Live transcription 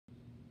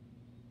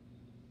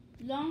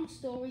Long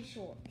story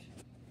short,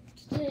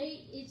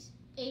 today is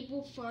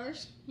April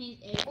 1st, means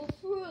April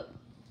Fools,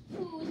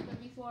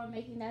 but before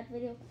making that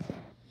video,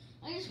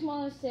 I just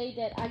want to say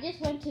that I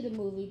just went to the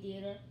movie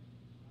theater,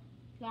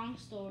 long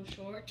story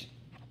short,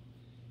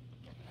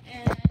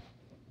 and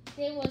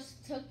they was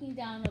taking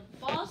down a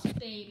Boss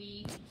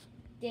Baby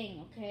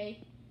thing, okay?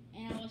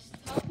 And I was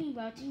talking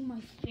about to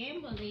my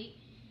family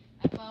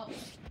about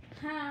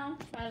how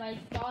I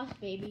like Boss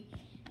Baby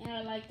and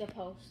I like the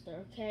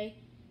poster, okay?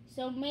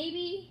 So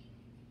maybe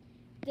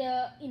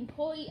the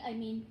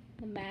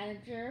the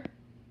manager,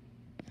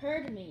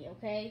 heard me,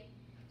 okay?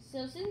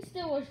 So since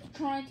they were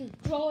trying to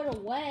throw it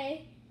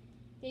away,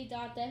 they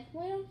thought that,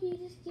 why don't you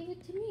just give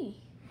it to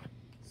me?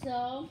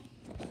 So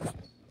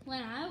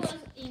when I was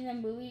in the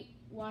movie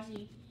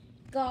watching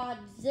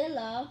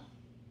Godzilla,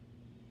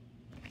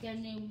 the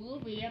new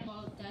movie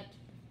about that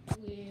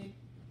weird,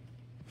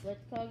 what's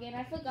it called again?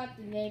 I forgot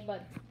the name,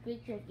 but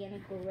big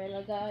gigantic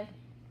gorilla guy.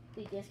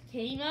 They just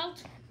came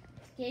out,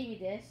 gave me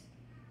this,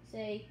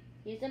 say,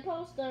 here's a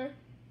poster,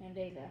 and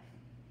they left.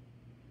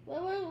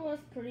 Well, I was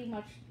pretty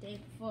much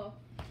thankful.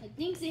 I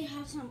think they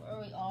have some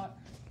early art.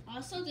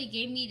 Also, they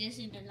gave me this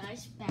in a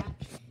nice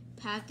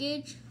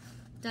package.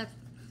 That's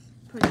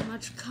pretty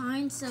much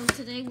kind. So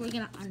today we're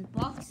gonna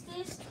unbox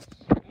this.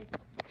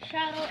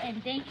 Shadow,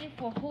 and thank you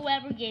for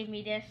whoever gave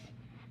me this.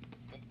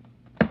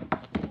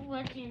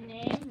 What's your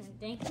name? And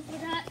thank you for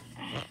that.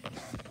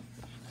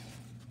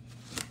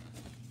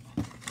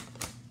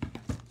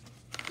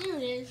 Here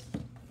it is.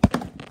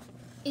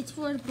 It's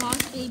for the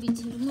Boss Baby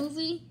 2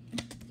 movie.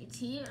 It's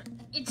here.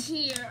 It's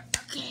here.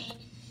 Okay.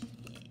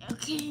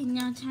 Okay,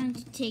 now time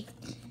to take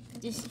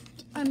this,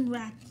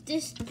 unwrap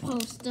this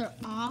poster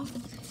off.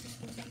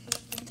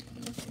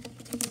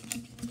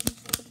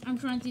 I'm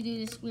trying to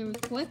do this really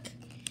quick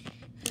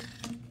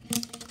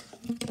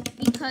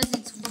because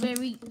it's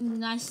very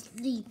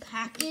nicely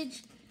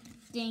packaged.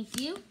 Thank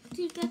you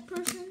to that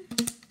person.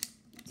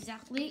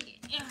 Exactly.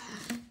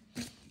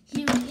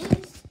 Here it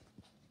is.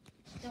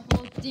 The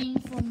whole thing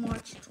for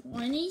March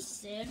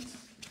 26th.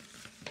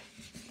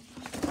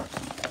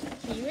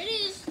 Here it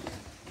is.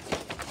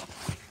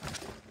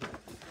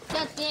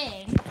 The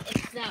thing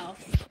itself.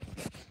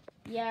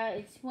 Yeah,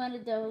 it's one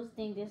of those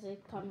things that is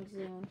coming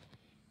soon.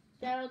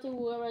 Shout out to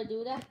whoever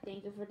do that.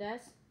 Thank you for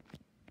that.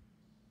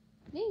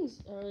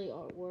 Things early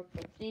artwork,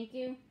 but thank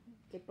you.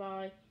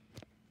 Goodbye.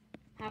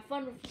 Have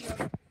fun with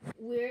your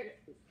weird,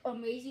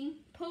 amazing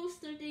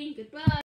poster thing. Goodbye.